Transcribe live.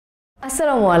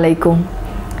আসসালামু আলাইকুম।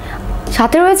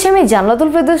 সাথে রয়েছে আমি জান্নাতুল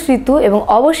ফেরদৌস ঋতু এবং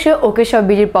অবশ্যই ওকে সব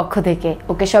বিজির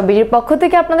পক্ষ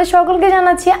থেকে আপনাদের সকলকে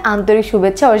জানাচ্ছি আন্তরিক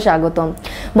শুভেচ্ছা ও স্বাগতম।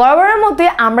 বরাবরের মধ্যে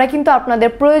আমরা কিন্তু আপনাদের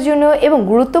প্রয়োজনীয় এবং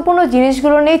গুরুত্বপূর্ণ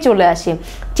জিনিসগুলো নিয়ে চলে আসি।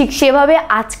 ঠিক সেভাবে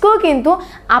আজকেও কিন্তু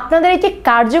আপনাদের একটি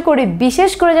কার্যকরী,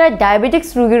 বিশেষ করে যারা ডায়াবেটিক্স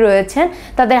রোগী রয়েছেন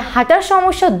তাদের হাঁটার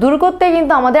সমস্যা দূর করতে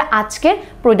কিন্তু আমাদের আজকের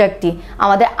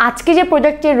আজকে যে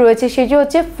প্রোডাক্টটি রয়েছে সেটি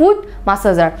হচ্ছে ফুট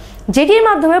মাসাজার, যেটির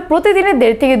মাধ্যমে প্রতিদিনের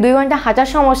 1.5 থেকে 2 ঘন্টা হাঁটার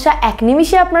সমস্যা এক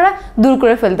নিমিষে আপনারা দূর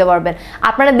করে ফেলতে পারবেন।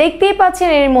 আপনারা দেখতেই পাচ্ছেন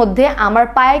এর মধ্যে আমার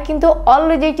পায়ে কিন্তু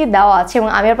অলরেডি একটি দেওয়া আছে এবং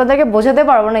আমি আপনাদেরকে বোঝাতে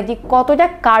পারবো না এটি কতটা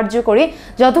কার্যকরী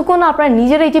যতক্ষণ আপনারা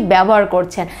নিজেরা এটি ব্যবহার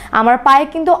করছেন। আমার পায়ে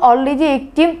কিন্তু অলরেডি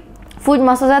একটি ফুট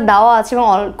মাসাজার দেওয়া আছে এবং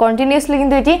কন্টিনিউয়াসলি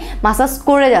কিন্তু এটি মাসাজ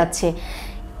করে যাচ্ছে।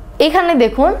 এখানে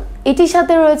দেখুন এটির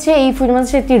সাথে রয়েছে এই ফুট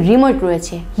মাসাজের একটি রিমোট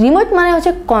রয়েছে। রিমোট মানে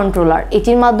হচ্ছে কন্ট্রোলার।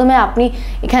 এটির মাধ্যমে আপনি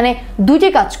এখানে দুটি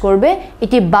কাজ করবে,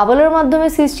 এটি বাবলের মাধ্যমে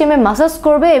সিস্টেমে মাসাজ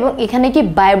করবে এবং এখানে একটি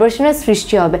ভাইব্রেশনের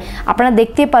সৃষ্টি হবে। আপনারা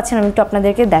দেখতেই পাচ্ছেন, আমি একটু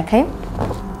আপনাদেরকে দেখাই।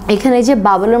 এখানে যে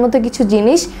বাবলের মতো কিছু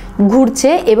জিনিস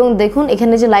ঘুরছে এবং দেখুন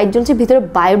এখানে যে লাইট জ্বলছে ভিতরে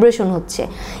ভাইব্রেশন হচ্ছে।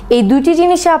 এই দুটি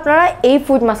জিনিসে আপনারা এই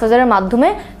ফুট মাসাজারের মাধ্যমে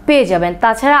পেয়ে যাবেন।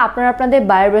 তাছাড়া আপনারা আপনাদের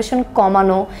ভাইব্রেশন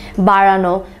কমানো,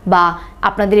 বাড়ানো বা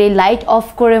আপনাদের এই লাইট অফ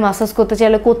করে মাসাজ করতে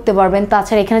চাইলে করতে পারবেন।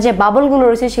 তাছাড়া এখানে যে বাবলগুলো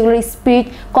রয়েছে সেগুলোর স্পিড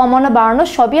কমানো বাড়ানো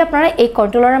সবই আপনারা এই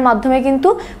কন্ট্রোলারের মাধ্যমে কিন্তু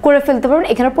করে ফেলতে পারবেন।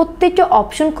 এখানে প্রত্যেকটি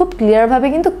অপশন খুব ক্লিয়ারভাবে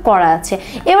কিন্তু করা আছে।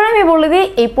 এবার আমি বলে দিই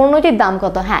এই পণ্যটির দাম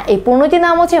কত। হ্যাঁ, এই পণ্যটির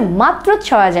দাম হচ্ছে মাত্র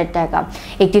 6000 টাকা।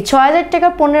 একটি 6000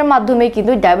 টাকার পণ্যের মাধ্যমে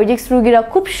কিন্তু ডায়াবেটিক্স রোগীরা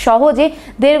খুব সহজে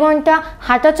 1.5 ঘন্টা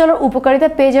হাঁটা চলার উপকারিতা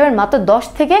পেয়ে যাবেন মাত্র 10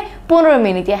 থেকে 15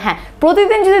 মিনিটে। হ্যাঁ,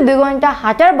 প্রতিদিন যদি 2 ঘন্টা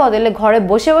হাঁটার বদলে ঘরে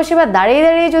বসে বসে বা দাঁড়িয়ে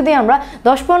দাঁড়িয়ে যদি আমরা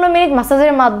 10-15 মিনিট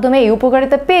মাসাজের মাধ্যমে এই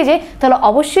উপকারিতা পেয়ে যাই তাহলে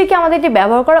অবশ্যই কি আমাদের এটি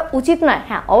ব্যবহার করা উচিত নয়?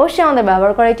 হ্যাঁ, অবশ্যই আমাদের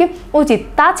ব্যবহার করা এটি উচিত।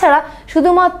 তাছাড়া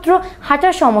শুধুমাত্র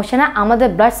হাঁটার সমস্যা না, আমাদের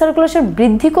ব্লাড সার্কুলেশন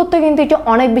বৃদ্ধি করতে কিন্তু এটি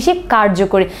অনেক বেশি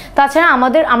কার্যকরী। তাছাড়া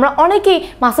আমরা অনেকেই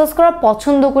মাসাজ করা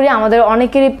পছন্দ করি, আমাদের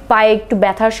অনেকেরই পায়ে একটু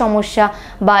ব্যথার সমস্যা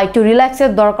বা একটু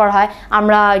রিল্যাক্সের দরকার হয়,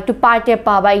 আমরা একটু পা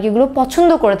টেপা বা এইগুলো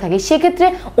পছন্দ করে থাকি। সেক্ষেত্রে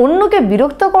অন্যকে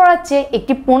বিরক্ত করার চেয়ে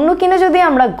একটি পণ্য কিনে যদি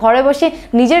আমরা ঘরে বসে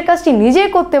নিজের কাজটি নিজেই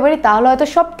করতে পারি তাহলে হয়তো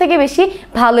সব থেকে বেশি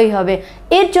ভালোই হবে।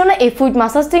 এর জন্য এই ফুট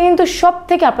মাসাজটি কিন্তু সব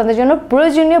থেকে আপনাদের জন্য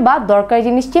প্রয়োজনীয় বা দরকারি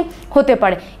জিনিসটি হতে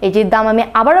পারে। এটির দাম আমি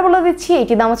আবারও বলে দিচ্ছি,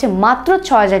 এটির দাম হচ্ছে মাত্র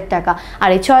 6000 টাকা। আর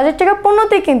এই 6000 টাকার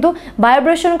পণ্যতে কিন্তু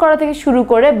ভাইব্রেশন করা থেকে শুরু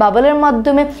করে বাবলের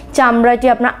মাধ্যমে চামড়াটি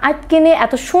আপনার আটকে নিয়ে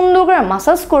এত সুন্দর করে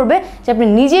মাসাজ করবে যে আপনি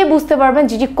নিজেই বুঝতে পারবেন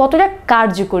যেটি কতটা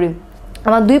কার্যকরী।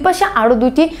 আমার দুই পাশে আরও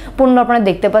দুটি পণ্য আপনারা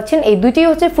দেখতে পাচ্ছেন, এই দুটি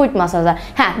হচ্ছে ফুট মাসাজার।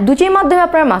 হ্যাঁ, দুটির মাধ্যমে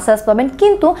আপনারা মাসাজ পাবেন,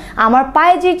 কিন্তু আমার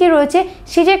পায়ে যেটি রয়েছে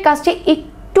সেটির কাজটি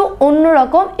একটু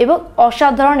অন্যরকম এবং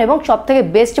অসাধারণ এবং সব থেকে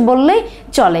বেস্ট বললেই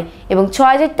চলে। এবং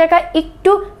 6000 টাকা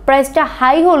একটু প্রাইসটা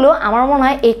হাই হলেও আমার মনে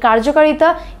হয় এই কার্যকারিতা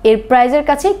এর প্রাইসের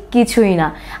কাছে কিছুই না।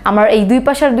 আমার এই দুই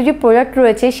পাশের দুটি প্রোডাক্ট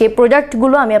রয়েছে, সেই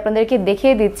প্রোডাক্টগুলো আমি আপনাদেরকে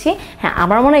দেখিয়ে দিচ্ছি। হ্যাঁ,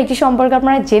 আমার মনে হয় এটি সম্পর্কে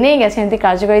আপনারা জেনেই গেছেন যে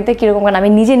কার্যকারিতা কীরকম, কারণ আমি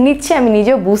নিজে নিচ্ছি, আমি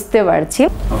নিজেও বুঝতে পারছি।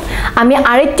 আমি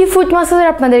আরেকটি ফুট মাসাজার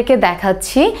আপনাদেরকে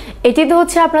দেখাচ্ছি। এটিতে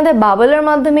হচ্ছে আপনাদের বাবলের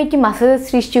মাধ্যমে একটি মাসাজের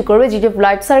সৃষ্টি করবে যেটি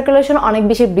ব্লাড সার্কুলেশন অনেক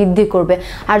বেশি বৃদ্ধি করবে।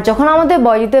 আর যখন আমাদের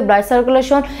বডিতে ব্লাড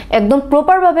সার্কুলেশন একদম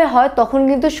প্রপারভাবে হয় তখন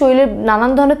কিন্তু শরীরের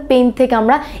নানান ধরনের পেইন থেকে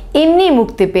আমরা এমনি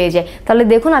মুক্তি পেয়ে যায়। তাহলে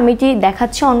দেখুন আমি এটি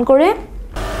দেখাচ্ছি অন করে।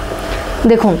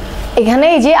 দেখুন এখানে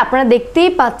এই যে আপনারা দেখতেই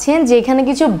পাচ্ছেন যে এখানে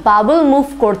কিছু বাবল মুভ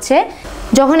করছে।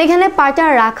 যখন এখানে পাটা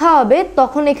রাখা হবে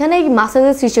তখন এখানে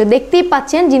মাসাজের সৃষ্টি দেখতেই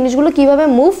পাচ্ছেন জিনিসগুলো কিভাবে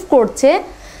মুভ করছে।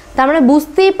 তার মানে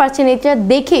বুঝতেই পারছেন এটা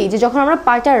দেখেই যে যখন আমরা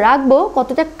পাটা রাখবো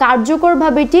কতটা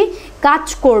কার্যকরভাবে এটি কাজ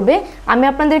করবে। আমি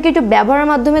আপনাদেরকে একটু ব্যবহারের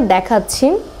মাধ্যমে দেখাচ্ছি।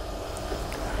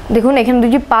 দেখুন এখানে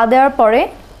দুটি পা দেওয়ার পরে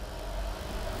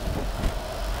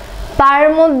পায়ের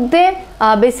মধ্যে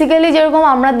বেসিক্যালি যেরকম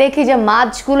আমরা দেখি যে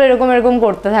মাছগুলো এরকম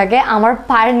করতে থাকে, আমার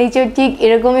পায়ের নিচেও ঠিক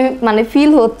এরকমই মানে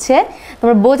ফিল হচ্ছে।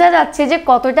 তোমরা বোঝা যাচ্ছে যে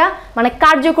কতটা মানে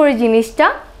কার্যকরী জিনিসটা।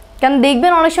 কারণ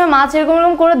দেখবেন অনেক সময় মাছ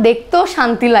এরকম করে দেখতেও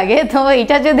শান্তি লাগে, তো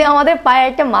এটা যদি আমাদের পায়ে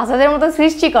একটা মাসাজের মতো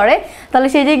সৃষ্টি করে তাহলে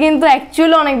সেটি কিন্তু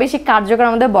অ্যাকচুয়ালি অনেক বেশি কার্যকর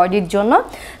আমাদের বডির জন্য।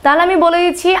 তাহলে আমি বলে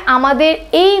দিচ্ছি আমাদের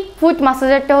এই ফুট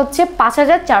মাসাজারটা হচ্ছে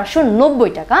 5490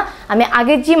 টাকা। আমি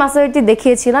আগের যে মাসাজারটি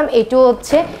দেখিয়েছিলাম এটিও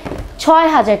হচ্ছে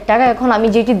 6000 টাকা। এখন আমি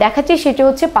যেটি দেখাচ্ছি সেটি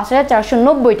হচ্ছে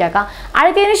 5490 টাকা।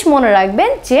 আরেকটা জিনিস মনে রাখবেন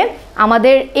যে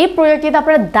আমাদের এই প্রোডাক্টটিতে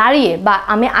আপনারা দাঁড়িয়ে বা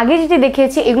আমি আগে যেটি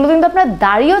দেখিয়েছি এগুলো কিন্তু আপনারা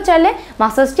দাঁড়িয়েও চাইলে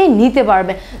মাসাজটি নিতে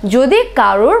পারবেন। যদি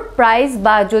কারোর প্রাইস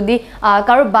বা যদি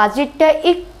কারোর বাজেটটা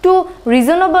একটু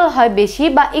রিজনেবল হয় বেশি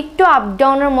বা একটু আপ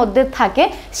ডাউনের মধ্যে থাকে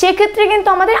সেক্ষেত্রে কিন্তু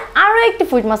আমাদের আরও একটি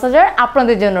ফুট মাসাজার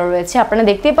আপনাদের জন্য রয়েছে। আপনারা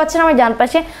দেখতেই পাচ্ছেন আমার ডান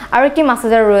পাশে আরও একটি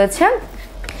মাসাজার রয়েছে।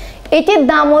 এটির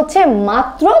দাম হচ্ছে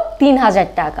মাত্র 3000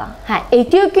 টাকা। হ্যাঁ,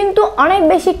 এটিও কিন্তু অনেক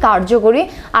বেশি কার্যকরী।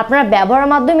 আপনারা ব্যবহারের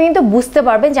মাধ্যমে কিন্তু বুঝতে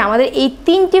পারবেন যে আমাদের এই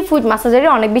 3টি ফুট ম্যাসাজারই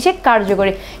অনেক বেশি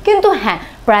কার্যকরী। কিন্তু হ্যাঁ,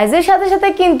 প্রাইসের সাথে সাথে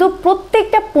কিন্তু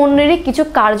প্রত্যেকটা পণ্যেরই কিছু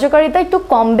কার্যকারিতা একটু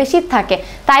কম বেশি থাকে,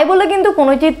 তাই বলে কিন্তু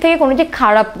কোনোটির থেকে কোনোটি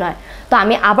খারাপ নয়। তো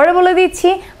আমি আবারও বলে দিচ্ছি,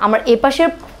 আমার এপাশের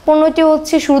পণ্যটি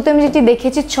হচ্ছে শুরুতে আমি যেটি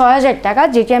দেখেছি 6000 টাকা,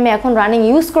 যেটি আমি এখন রানিং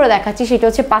ইউজ করে দেখাচ্ছি সেটা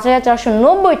হচ্ছে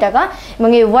 5490 টাকা, এবং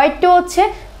এই হোয়াইটটি হচ্ছে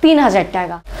 3000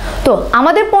 টাকা। তো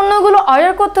আমাদের পণ্যগুলো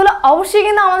অর্ডার করতে হলে অবশ্যই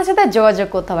কিন্তু আমাদের সাথে যোগাযোগ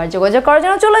করতে হবে। যোগাযোগ করার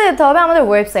জন্য চলে যেতে হবে আমাদের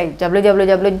ওয়েবসাইট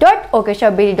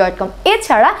www.okshopbd.com।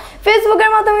 এছাড়া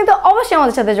ফেসবুকের মাধ্যমে কিন্তু অবশ্যই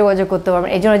আমাদের সাথে যোগাযোগ করতে পারবেন।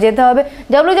 এই জন্য যেতে হবে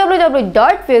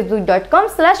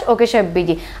www.facebook.com/okshopbd।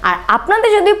 আর আপনাদের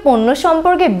যদি পণ্য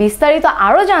সম্পর্কে বিস্তারিত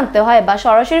আরও জানতে হয় বা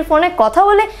সরাসরি ফোনে কথা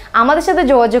বলে আমাদের সাথে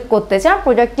যোগাযোগ করতে চান,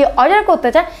 প্রোডাক্টটি অর্ডার করতে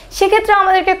চান, সেক্ষেত্রে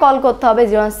আমাদেরকে কল করতে হবে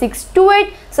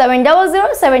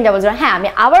 01628700700। হ্যাঁ, আমি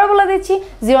আবারও বলে দিচ্ছি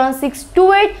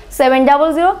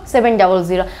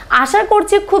 01628700700। আশা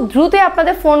করছি খুব দ্রুতই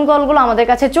আপনাদের ফোন কলগুলো আমাদের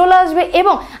কাছে চলে আসবে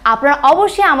এবং আপনারা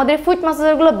অবশ্যই আমাদের ফুট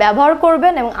ম্যাসাজারগুলো ব্যবহার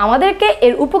করবেন এবং আমাদেরকে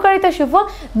এর উপকারিতা সুফল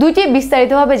দুইটি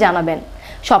বিস্তারিতভাবে জানাবেন।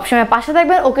 সবসময় পাশে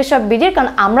থাকবেন ওকে শপ বিডির, কারণ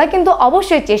আমরা কিন্তু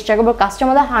অবশ্যই চেষ্টা করবো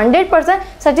কাস্টমারদের 100%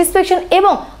 স্যাটিসফ্যাকশন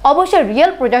এবং অবশ্যই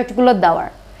রিয়েল প্রোডাক্টগুলো দেওয়ার।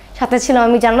 সাথে ছিলাম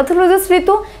আমি জান্নাতুল ফেরদৌস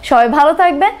ঋতু। সবাই ভালো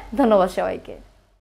থাকবেন, ধন্যবাদ সবাইকে।